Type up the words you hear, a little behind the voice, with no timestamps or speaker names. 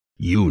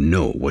You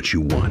know what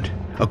you want.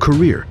 A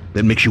career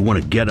that makes you want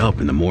to get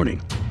up in the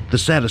morning. The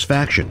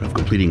satisfaction of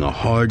completing a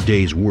hard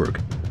day's work.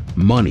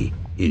 Money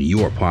in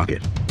your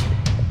pocket.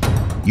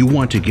 You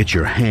want to get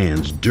your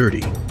hands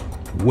dirty.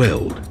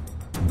 Weld.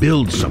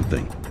 Build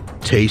something.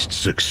 Taste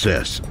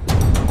success.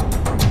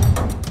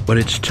 But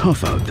it's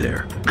tough out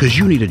there, because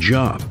you need a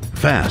job,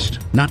 fast,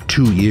 not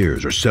 2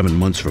 years or 7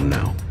 months from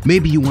now.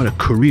 Maybe you want a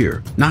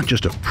career, not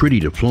just a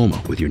pretty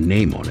diploma with your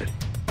name on it.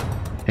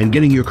 And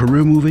getting your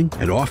career moving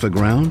and off the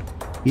ground?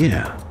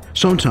 Yeah,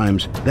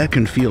 sometimes that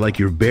can feel like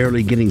you're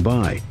barely getting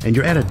by and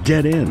you're at a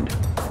dead end.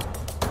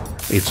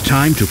 It's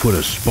time to put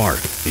a spark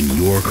in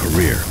your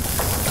career.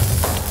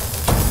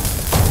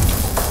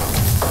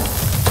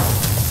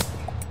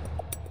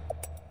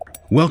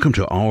 Welcome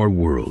to our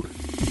world.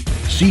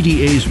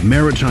 CDA's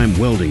Maritime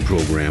Welding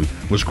Program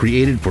was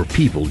created for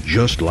people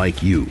just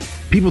like you.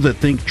 People that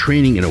think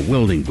training in a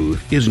welding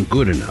booth isn't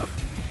good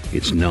enough.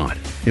 It's not.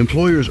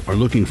 Employers are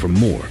looking for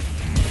more.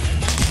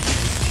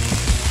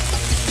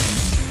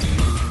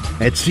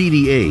 At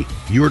CDA,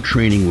 your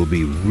training will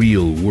be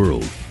real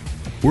world.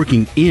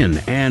 Working in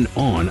and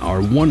on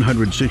our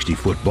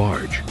 160-foot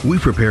barge, we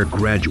prepare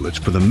graduates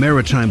for the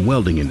maritime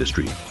welding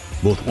industry,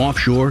 both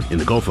offshore in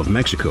the Gulf of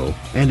Mexico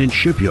and in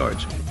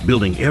shipyards,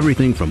 building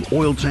everything from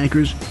oil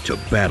tankers to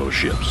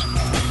battleships.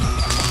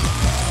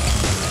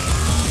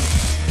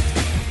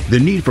 The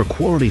need for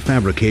quality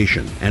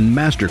fabrication and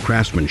master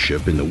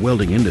craftsmanship in the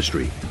welding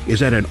industry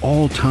is at an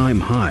all-time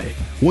high.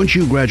 Once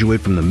you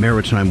graduate from the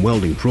Maritime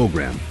Welding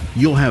Program,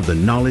 you'll have the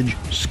knowledge,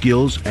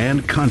 skills,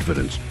 and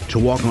confidence to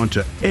walk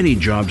onto any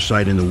job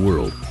site in the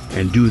world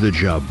and do the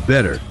job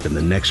better than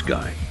the next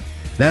guy.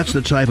 That's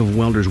the type of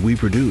welders we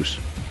produce.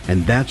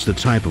 And that's the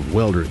type of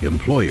welder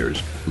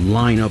employers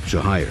line up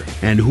to hire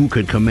and who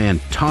could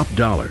command top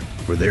dollar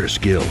for their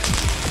skill.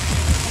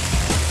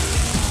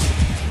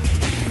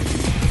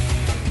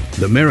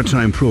 The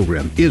Maritime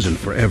Program isn't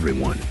for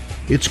everyone.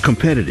 It's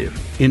competitive,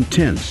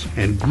 intense,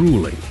 and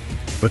grueling.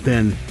 But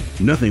then,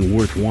 nothing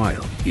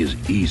worthwhile is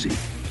easy.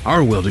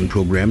 Our welding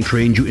program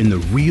trains you in the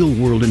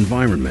real-world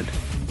environment,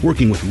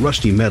 working with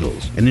rusty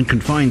metals and in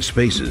confined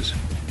spaces.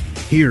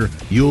 Here,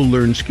 you'll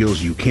learn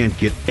skills you can't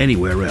get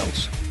anywhere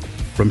else.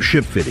 From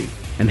ship fitting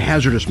and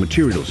hazardous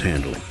materials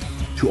handling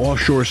to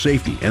offshore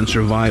safety and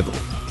survival.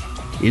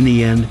 In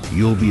the end,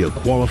 you'll be a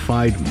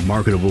qualified,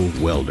 marketable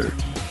welder.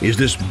 Is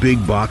this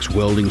big box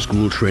welding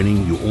school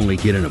training you only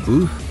get in a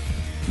booth?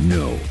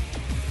 No.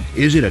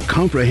 Is it a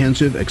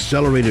comprehensive,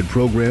 accelerated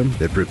program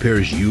that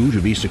prepares you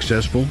to be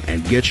successful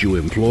and gets you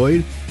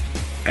employed?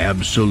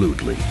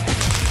 Absolutely.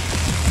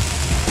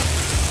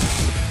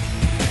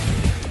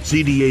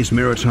 CDA's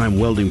Maritime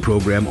Welding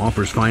Program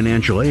offers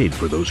financial aid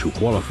for those who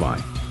qualify,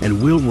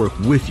 and we'll work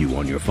with you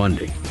on your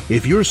funding.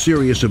 If you're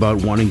serious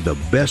about wanting the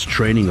best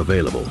training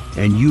available,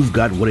 and you've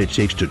got what it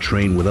takes to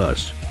train with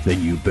us,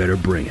 then you better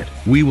bring it.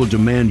 We will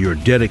demand your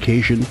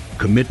dedication,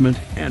 commitment,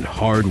 and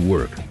hard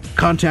work.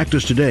 Contact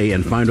us today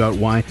and find out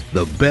why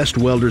the best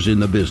welders in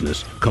the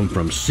business come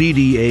from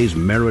CDA's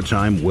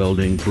Maritime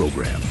Welding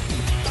Program.